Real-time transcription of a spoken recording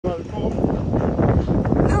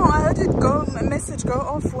message go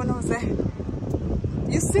off when I was there.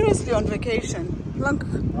 You're seriously on vacation? Look.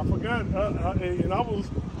 I forgot, and I was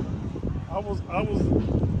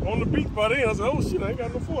on the beach by then. I said, "Oh shit, I ain't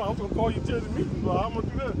got no phone. I was gonna call you, tell you to meet me, but I'm gonna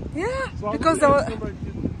do that." Yeah, so because I was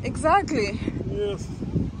exactly. Yes.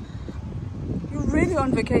 You're really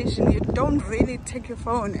on vacation. You don't really take your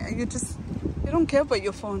phone. You don't care about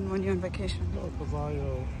your phone when you're on vacation. No, because I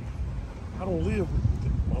don't live with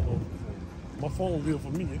my phone. My phone lives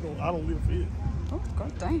for me. I don't live for it. Oh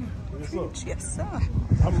god damn. Preach, yes sir.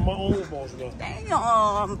 I'm my own boss now.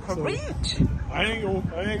 Damn, preach. So I ain't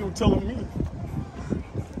gonna tell him me.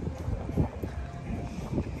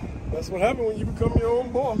 That's what happened when you become your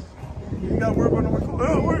own boss. You ain't gotta worry about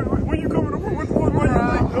nobody. Oh, when you coming to work? What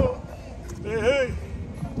you think? Hey,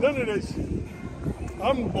 none of that shit.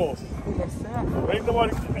 I'm the boss. Yes, sir. Ain't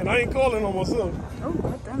nobody, and I ain't calling on myself. Oh,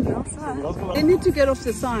 goddamn, no, sir. They need to get off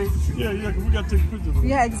the sign. Yeah, because we got to take pictures of them.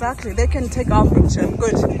 Yeah, exactly. They can take our picture.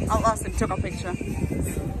 Good. I'll ask them to take our picture.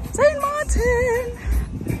 St. Maarten!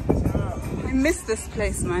 Yeah. I miss this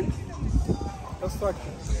place, man. That's fact.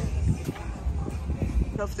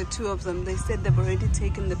 Of the two of them, they said they've already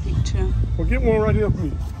taken the picture. Well, get one right here for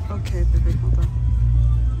me. Okay, baby, hold on.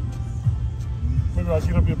 Maybe I'll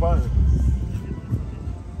get up here by it.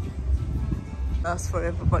 Lasts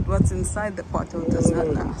forever, but what's inside the bottle does not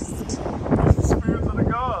last. It's the spirits of the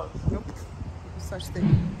gods. Nope. Such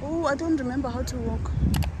thing. Oh, I don't remember how to walk.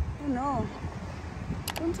 Oh no.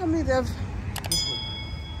 Don't tell me they've... This way.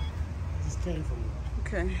 This came from me.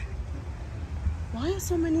 Okay. Why are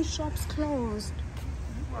so many shops closed?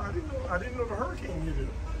 I didn't know the hurricane hit it.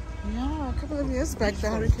 Yeah, a couple of years back the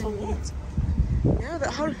hurricane hit. Yeah, the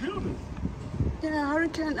hurricane. Yeah,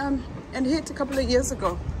 hurricane and hit a couple of years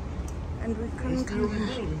ago, and we couldn't come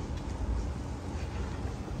here.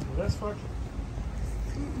 That's fucking.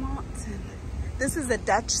 St. Maarten. This is the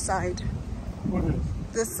Dutch side. What is?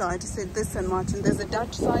 This side. Say this St. Maarten. There's a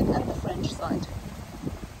Dutch side and the French side.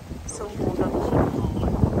 So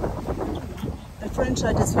the French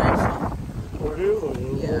side is very far. Oh, it is? Or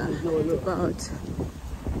yeah, about.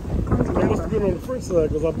 I must have been on the French side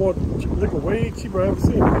because I bought liquor way cheaper I ever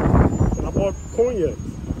seen. And I bought cognac.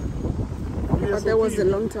 But that was a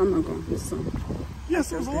long time ago. So.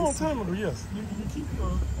 Yes, it was a long time ago, yes. You keep...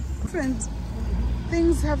 Friends,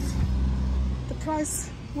 things have... The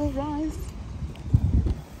price will rise.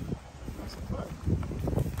 That's a fact.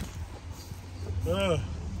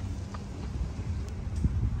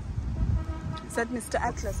 Is that Mr.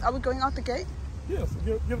 Atlas? Are we going out the gate? Yes,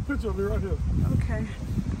 get a picture of me right here. Okay.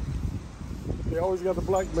 They always got the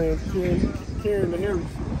black man carrying the heritage.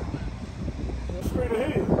 Straight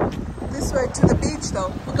ahead. This way to the beach,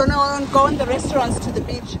 though. We're gonna go in the restaurants to the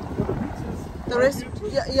beach. The rest,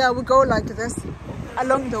 yeah, we go like this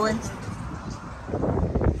along the way.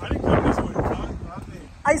 I didn't come this way.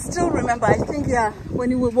 I still remember. I think yeah,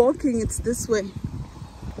 when you were walking, it's this way.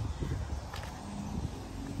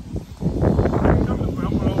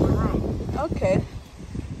 Okay.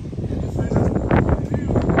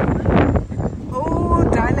 Oh,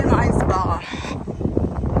 Dining Ice Bar.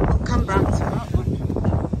 I'll come back to that one.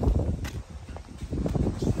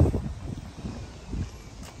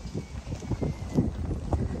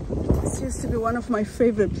 This used to be one of my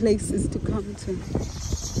favorite places to come to.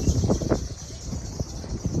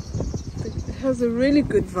 It has a really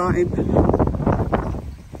good vibe.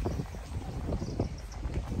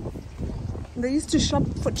 They used to shop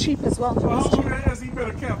for cheap as well. How much has he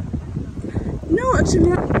better cap? No,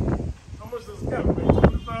 actually. How much does cap? Maybe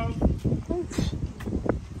 200,000?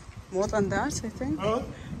 More than that, I think. Huh?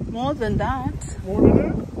 More than that. More than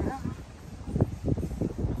that? Yeah.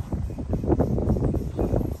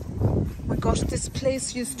 Oh my gosh, this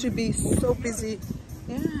place used to be so busy.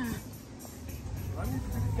 Yeah. I need to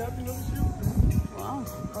be the captain of the ship. Wow.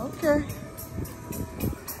 Okay.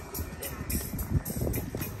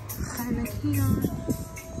 Here.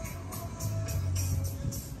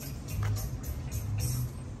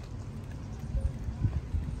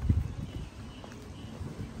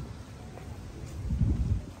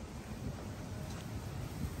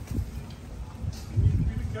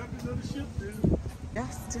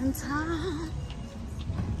 Just in time.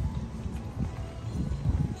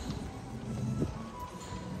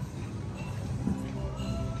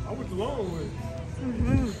 I went the long way.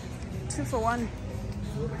 2 for 1.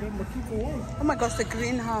 I got my 2 for 1. Oh my gosh, the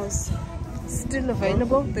greenhouse. Still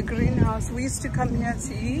available, the greenhouse. We used to come here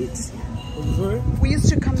to eat. What you say? We used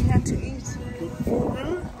to come here to eat. Food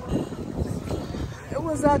good? It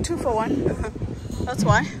was 2 for 1. That's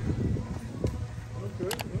why.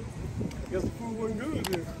 Okay. I guess the food wasn't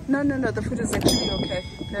good then. No, the food is actually okay.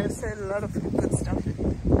 They said a lot of good stuff.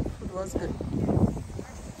 Food was good.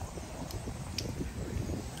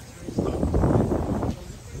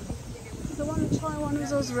 I want to try one of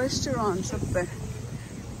those restaurants up there.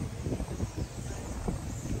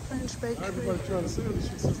 French bakery. Everybody trying to sell this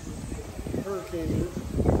shit since the hurricane hit.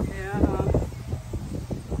 Yeah.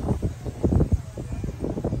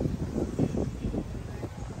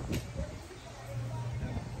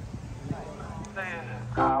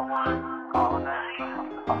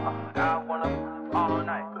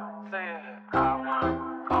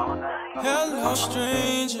 Hello,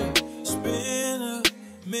 stranger. It's been a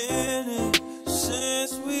minute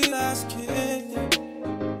since we last kicked.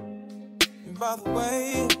 And by the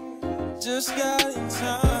way, just got in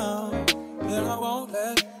town, and I won't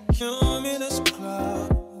let cumulus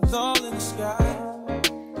clouds all in the sky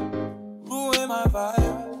ruin my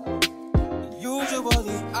vibe.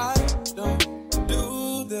 Usually I don't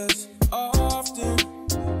do this often,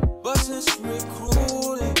 but since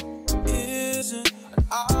recruiting isn't an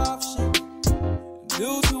option,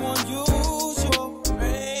 due to unusual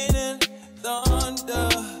rain and thunder,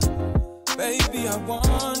 baby I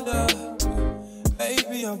wonder,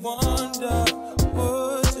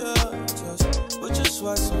 would you just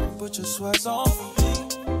put your sweats on for me?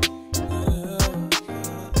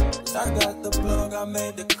 Yeah. I got the plug, I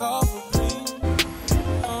made the call for me.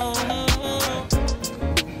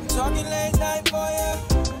 Talking late night for you.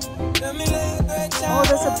 Let me lay a great time. Oh,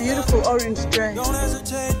 that's a beautiful orange dress. Don't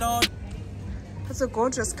hesitate, no. That's a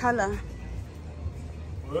gorgeous color.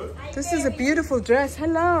 What? This is a beautiful dress.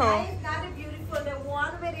 Hello. That is not a beautiful. The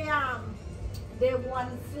one with the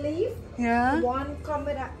one sleeve. Yeah. The one come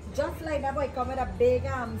with a, just like that, boy come with a big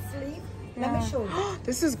sleeve. Let me show you.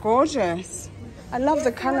 This is gorgeous. I love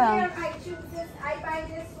the color. I choose this. I buy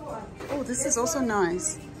this one. Oh, this is also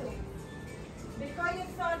nice. Because you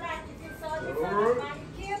saw that, if you saw this on the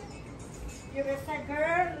mannequin, you will say,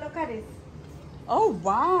 girl, look at it. Oh,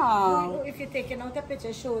 wow. If you're taking out a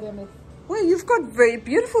picture, show them it. Wait, you've got very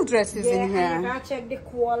beautiful dresses in And you here. gotta check the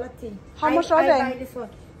quality. How much are they? I buy this one.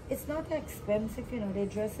 It's not expensive, you know. The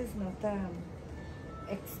dress is not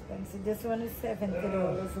expensive. This one is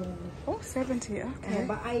 $70 only. Oh, 70, okay.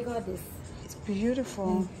 But I got this. It's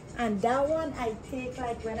beautiful. And that one I take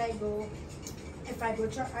like when I go, if I go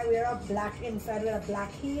to, I wear a black inside with a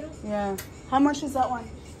black heel. Yeah. How much is that one?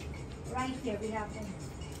 Right here we have them.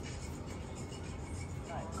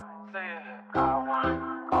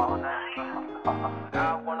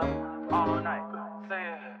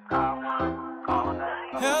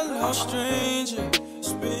 Hello, stranger.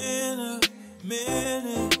 It's been a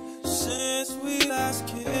minute since we last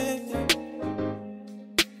kicked.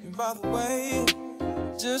 And by the way,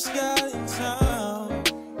 just got in town,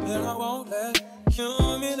 and I won't let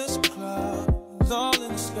cumulus clouds all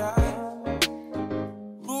in the sky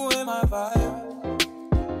ruin my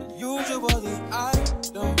vibe. Usually I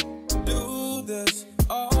don't do this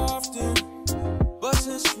often, but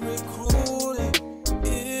since recruiting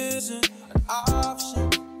isn't an option,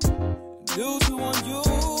 due to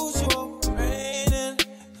unusual rain and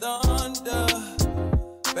thunder,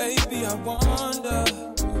 baby I wonder,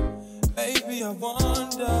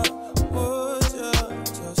 would you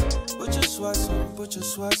just put your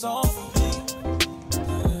sweats on for me?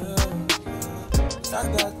 Yeah. I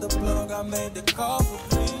got the plug, I made the call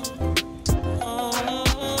for me.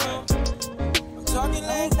 I'm talking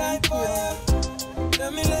late night for you.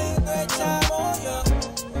 Let me lay a great time on you.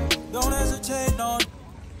 Don't hesitate, no.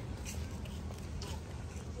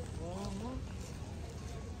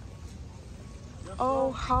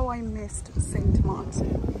 Oh, how I missed St.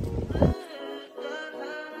 Maarten.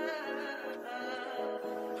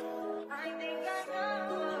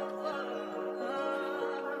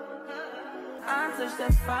 I touch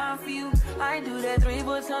that 5 for you. I do that 3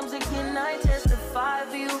 more times again. I testify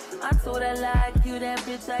for you. I told her like you, that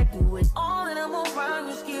bitch. I do it all, and I'm around.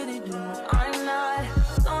 You're scared to do. I'm not.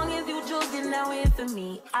 As long as you joking now here for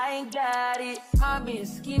me, I ain't got it. My bitch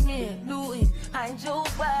scheming, looting. I ain't your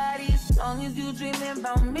body. As long as you dreaming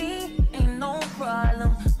about me, ain't no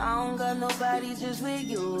problem. I don't got nobody just with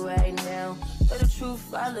you right now. But the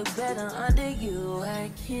truth, I look better under you. I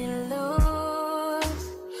can't lose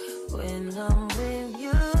when I'm with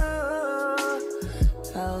you.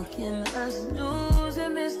 How can us lose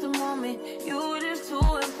and miss the moment? You just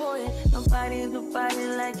too important. Nobody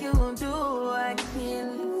like you do. I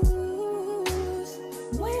can't lose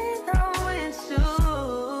when I'm with you.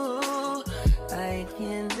 I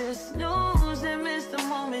can just lose and miss the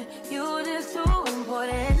moment. You just too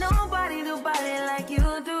important. Nobody like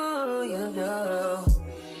you do. You do.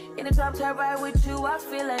 In the top tier right with you, I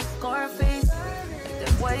feel like Scarface.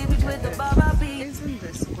 That white bitch with the baba beat. Isn't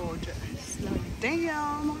this gorgeous? Like,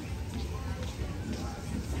 damn.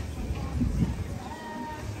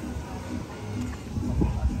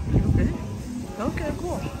 Okay,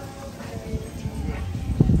 cool.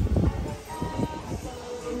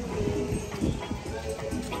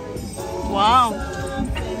 Wow.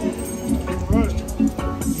 Right.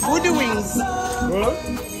 Voodoo wings. What?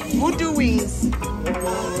 Voodoo wings. Whatever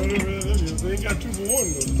that is. They ain't got 2 for 1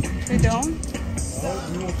 though. They don't?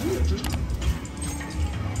 You won't see it, too.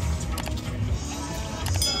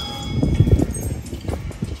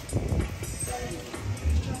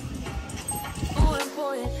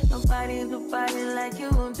 Nobody like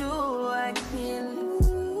you do. I can't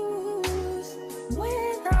lose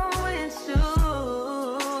when I'm with you.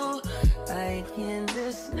 I can't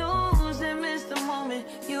just snooze and miss the moment.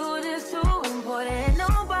 You're just too important.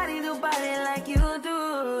 Nobody like you do.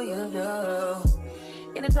 You do.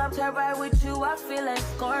 In the top tier ride with you, I feel like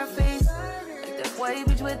Scarface. Like that white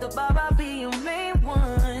bitch with the bob, I'll be your main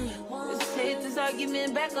one. Let's take this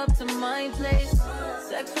argument back up to my place.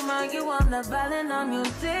 Sex remind you I'm not violent, I'm your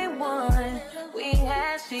day one. We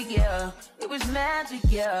had shit, yeah. It was magic,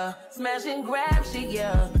 yeah. Smash and grab shit,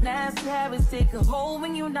 yeah. Nasty habits take a hold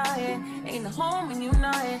when you're not here. Ain't a home when you're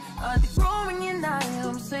not here. They grow when you're not here.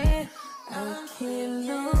 I'm saying I can't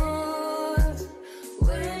lose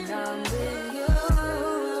when I'm with you.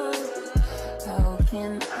 How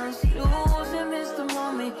can I lose and miss the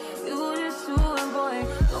moment? You just too important.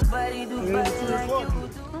 Nobody do body like you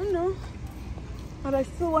do. I know. But I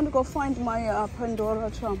still want to go find my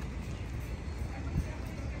Pandora charm.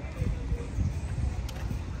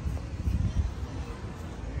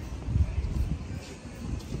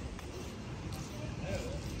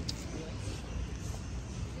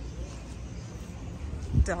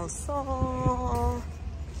 Del Sol.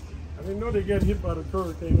 I didn't know they got hit by the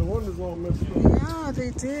hurricane. The one was all messed up. Yeah,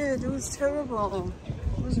 they did. It was terrible.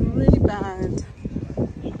 It was really bad.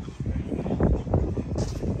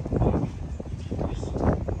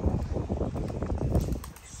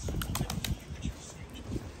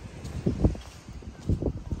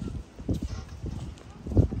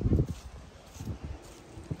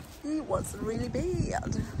 It was really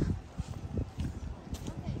bad.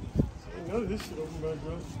 None of this shit open back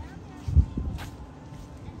up.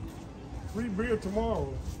 Free beer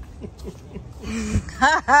tomorrow.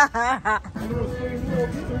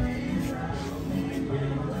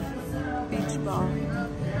 Beach bar. Do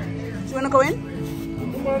you want to go in?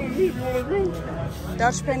 Come on to me if you want to go.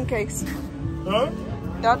 Dutch pancakes. Huh?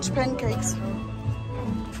 Dutch pancakes.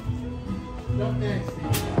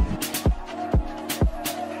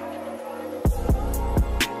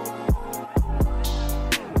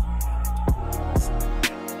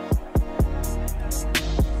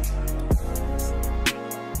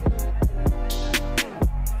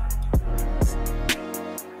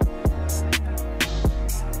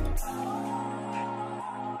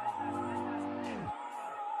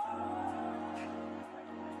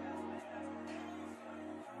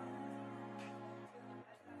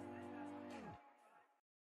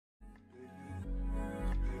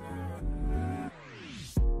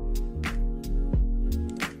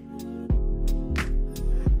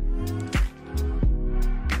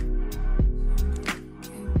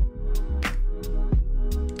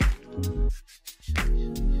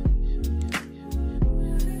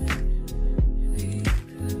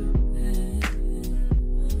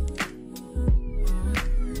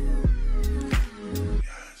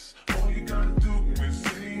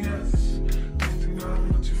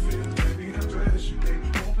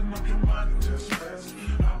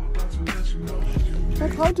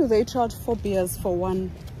 How do they charge 4 beers for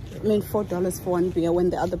one? I mean $4 for one beer when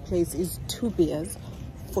the other place is 2 beers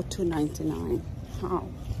for $2.99. How?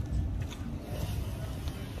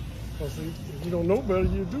 Well, see, if you don't know better,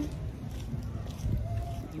 you do.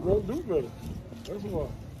 You won't do better. That's why.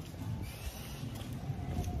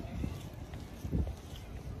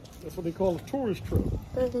 That's what they call a tourist trap.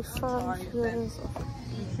 35 years.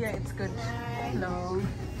 Yeah, it's good. Hello.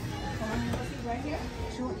 Right here?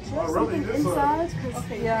 Oh, really? Inside?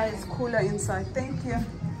 Okay. Yeah, it's cooler inside. Thank you.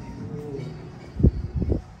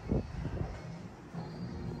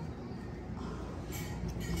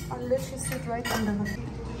 I'll let you sit right under the...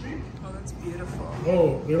 Oh, that's beautiful.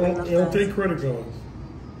 Oh, they don't take credit cards.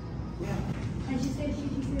 And she said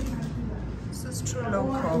This is true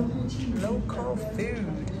local food.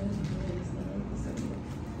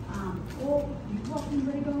 oh, you walking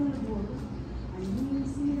very down the road. And you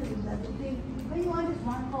see that when you want this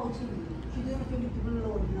one call to she's going to give the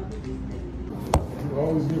load, You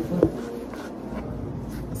always get free.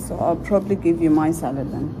 So I'll probably give you my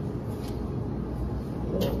salad then.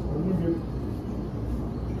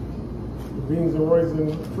 The beans and rice in the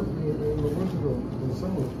winter though, in the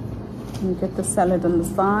summer. You get the salad on the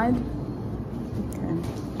side. Okay.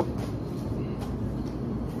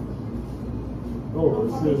 Oh,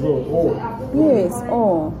 it says oh. Yes,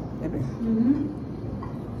 oh. Maybe.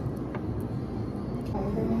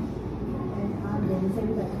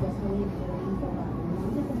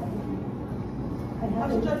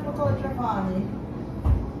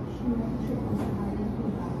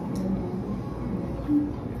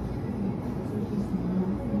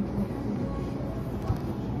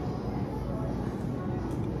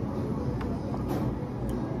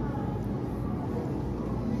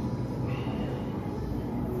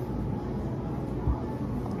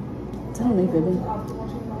 Tell me, baby,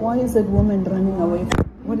 why is that woman running away?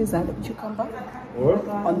 What is that? A cucumber? What?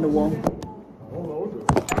 On the wall. I don't know what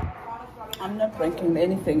it is. I'm not breaking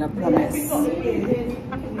anything, I promise.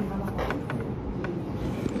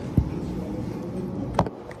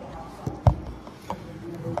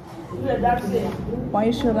 Why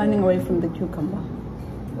is she running away from the cucumber?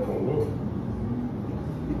 I don't know.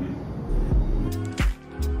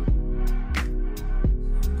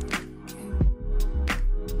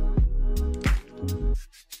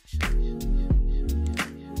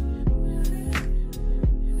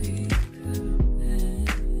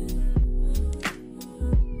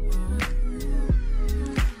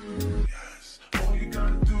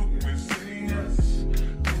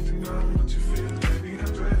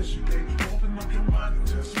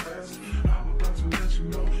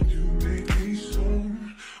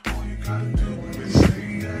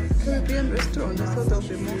 Caribbean restaurant, I thought there'll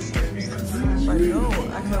be more shrimps. But no,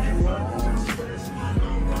 I have one.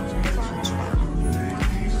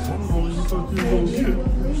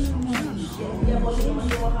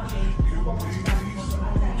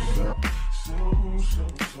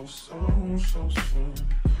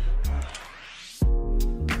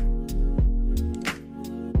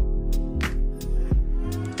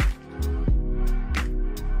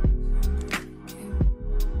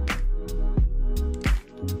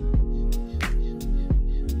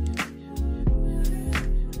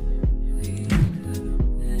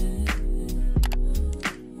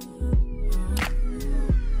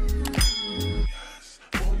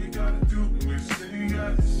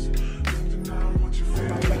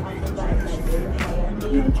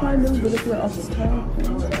 Try a little bit of your oxtail.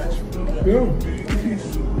 Yeah.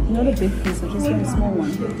 Not a big piece, just a small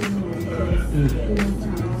one.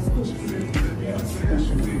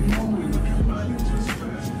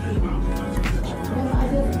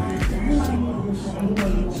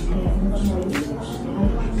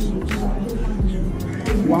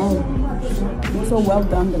 Wow, it's so well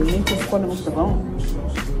done. The meat is falling off the bone.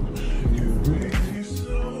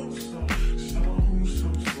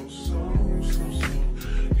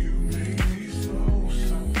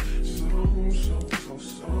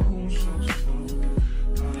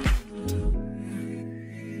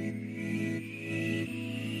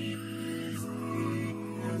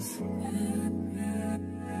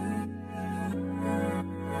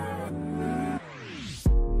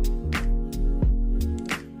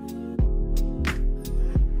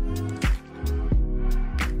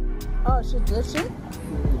 Oh, she did she?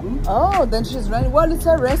 Oh, then she's renting. Well, it's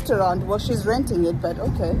a restaurant. Well, she's renting it, but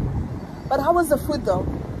okay. But how was the food though?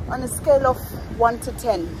 On a scale of 1 to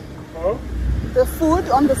 10? Huh? The food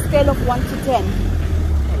on the scale of 1 to 10?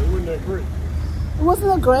 Oh, it wasn't that great. It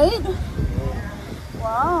wasn't that great?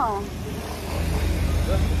 Wow.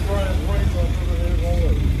 That's the fried rice on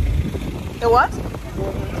The what?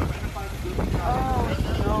 Oh,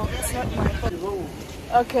 no, it's not my fault.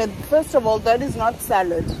 Okay, first of all, that is not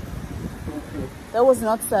salad. That was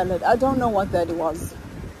not salad. I don't know what that was.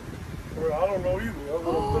 Well, I don't know either. That's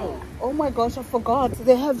what I'm telling you. Oh my gosh, I forgot.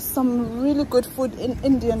 They have some really good food in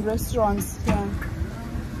Indian restaurants here. I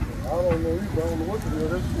don't know either. I don't know what to do.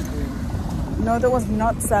 That's No, that was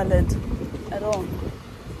not salad at all.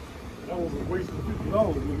 that was a waste of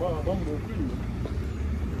 $50 in my humble opinion.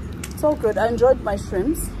 It's all good. I enjoyed my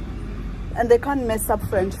shrimps. And they can't mess up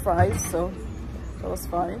French fries, so that was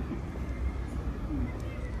fine.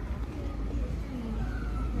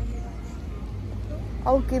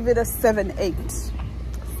 I'll give it a 7.8.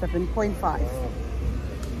 7.5.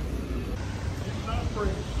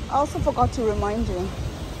 I also forgot to remind you.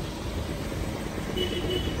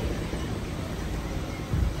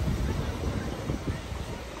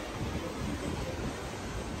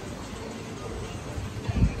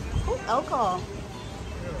 Oh, alcohol.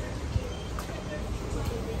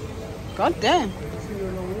 God damn.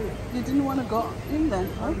 You didn't want to go in there.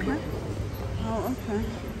 Okay. Oh, okay.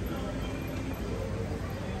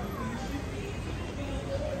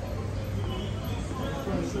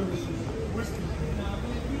 whiskey.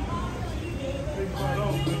 Take $5,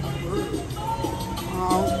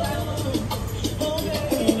 Wow.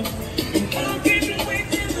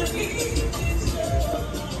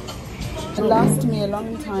 It lasts me a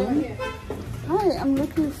long time. Hi, I'm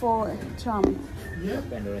looking for a charm.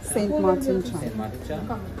 Saint Maarten charm. Saint Maarten charm.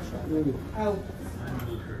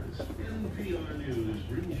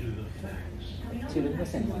 So you look for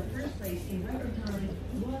Saint Maarten.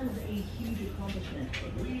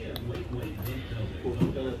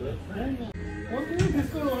 Okay,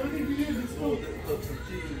 discount already give you a discount.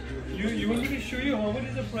 You want me to show you how much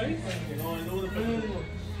is the price? No, I know the price.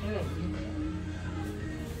 No.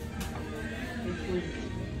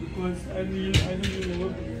 Because I don't even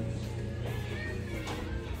work here.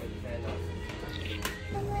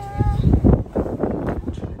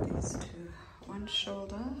 Try these two. One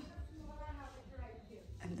shoulder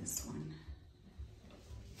and this one.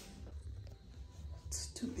 It's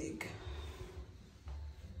too big.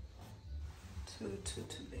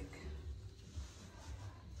 Too big.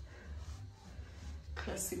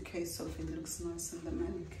 Classic case of it looks nice on the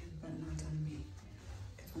mannequin, but not on me.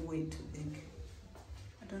 It's way too big.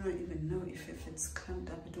 I don't even know if it's clamped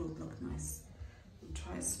up it would look nice. We'll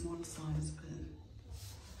try a small size, but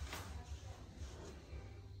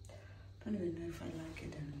I don't even know if I like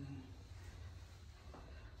it anymore.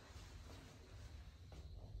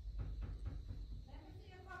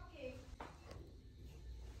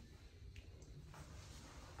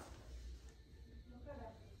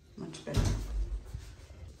 Much better.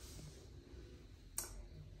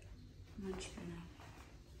 Much better.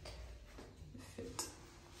 Fit.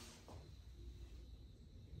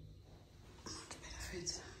 Much better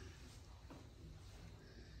fit.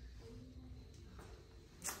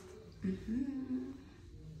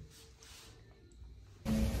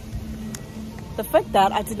 The fact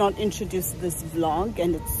that I did not introduce this vlog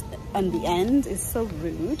and it's on the end is so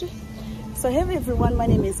rude. So hey everyone, my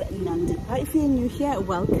name is Nandivantyi. If you're new here,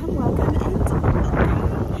 welcome and welcome.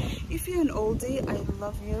 If you're an oldie, I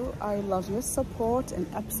love you. I love your support and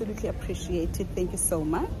absolutely appreciate it. Thank you so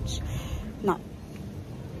much. Now,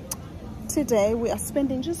 today we are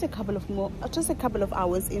spending just a couple of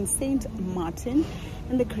hours in Saint Maarten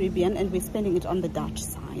in the Caribbean, and we're spending it on the Dutch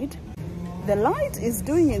side. The light is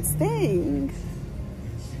doing its thing.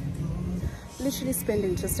 Literally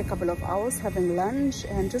spending just a couple of hours having lunch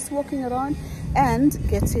and just walking around and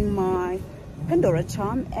getting my Pandora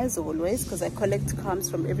charm as always, because I collect charms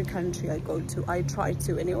from every country I go to. I try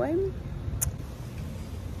to anyway.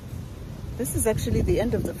 This is actually the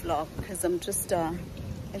end of the vlog because I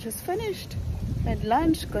just finished. Had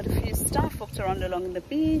lunch, got a few stuff, walked around along the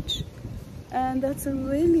beach, and that's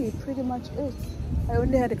really pretty much it. I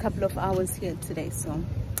only had a couple of hours here today, so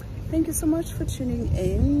thank you so much for tuning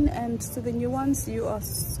in, and to the new ones, you are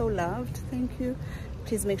so loved. Thank you.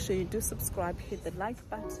 Please make sure you do subscribe, hit the like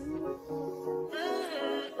button.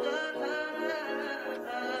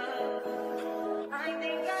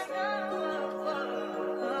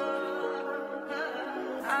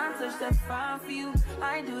 I touch that fire for you.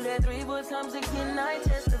 I do that 3 more times again. I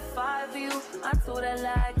testify for you. I told I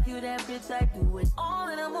like you, that bitch. I do it all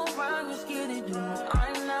and I'm around. You scared to do.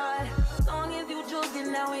 I'm not. As long as you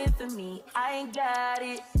joking now in for me, I ain't got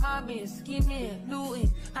it. My bitch skimming,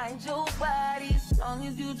 looting. I ain't your body. As long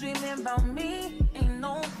as you dreaming about me, ain't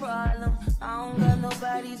no problem. I don't got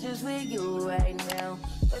nobody just with you right now.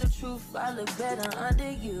 For the truth, I look better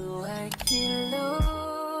under you. I can't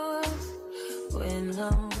lose when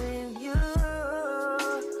I'm with you.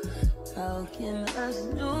 How can us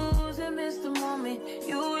lose and miss the moment?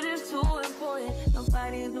 You're just too important.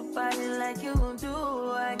 Nobody's like you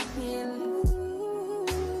do. I can't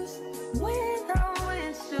lose when I'm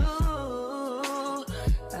with you.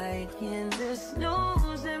 I can just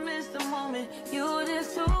lose and miss the moment.